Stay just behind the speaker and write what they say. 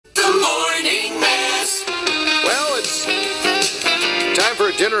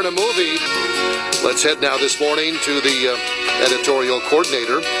a movie. Let's head now this morning to the editorial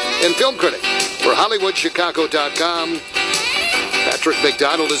coordinator and film critic for HollywoodChicago.com. Patrick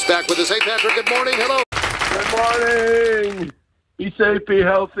McDonald is back with us. Hey, Patrick, good morning. Hello. Good morning. Be safe, be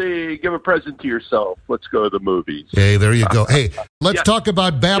healthy, give a present to yourself. Let's go to the movies. Hey, there you go. Hey, let's talk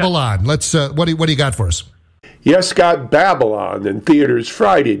about Babbbbylon. Let's. What do you got for us? Yes, Scott, Babbbbylon in theaters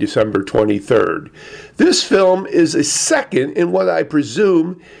Friday, December 23rd. This film is a second in what I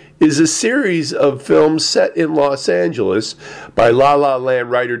presume is a series of films set in Los Angeles by La La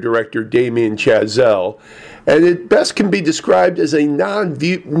Land writer-director Damien Chazelle, and it best can be described as a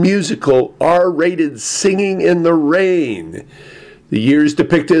non-musical R-rated Singing in the Rain. The years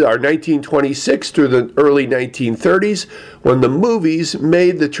depicted are 1926 through the early 1930s, when the movies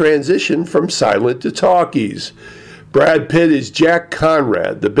made the transition from silent to talkies. Brad Pitt is Jack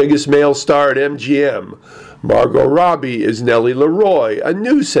Conrad, the biggest male star at MGM. Margot Robbie is Nellie Leroy, a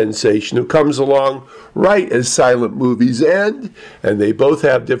new sensation who comes along right as silent movies end, and they both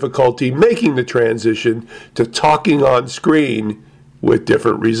have difficulty making the transition to talking on screen with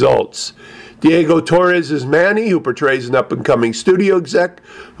different results. Diego Torres is Manny, who portrays an up-and-coming studio exec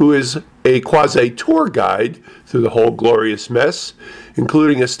who is a quasi-tour guide through the whole glorious mess,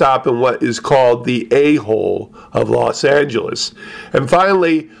 including a stop in what is called the A-hole of Los Angeles. And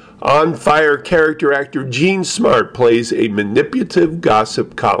finally, on-fire character actor Gene Smart plays a manipulative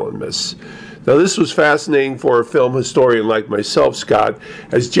gossip columnist. Now, this was fascinating for a film historian like myself, Scott,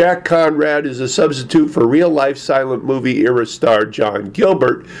 as Jack Conrad is a substitute for real-life silent movie era star John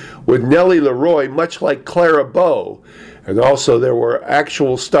Gilbert, with Nellie Leroy much like Clara Bow. And also there were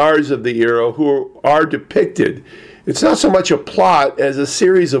actual stars of the era who are depicted. It's not so much a plot as a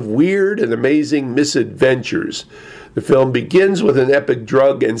series of weird and amazing misadventures. The film begins with an epic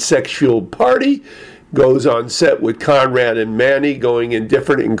drug and sex-fueled party, goes on set with Conrad and Manny going in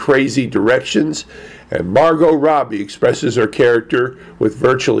different and crazy directions, and Margot Robbie expresses her character with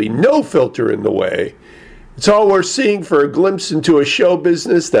virtually no filter in the way. It's all worth seeing for a glimpse into a show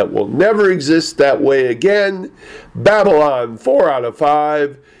business that will never exist that way again. Babbbbylon, 4 out of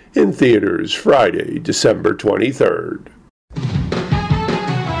 5, in theaters Friday, December 23rd.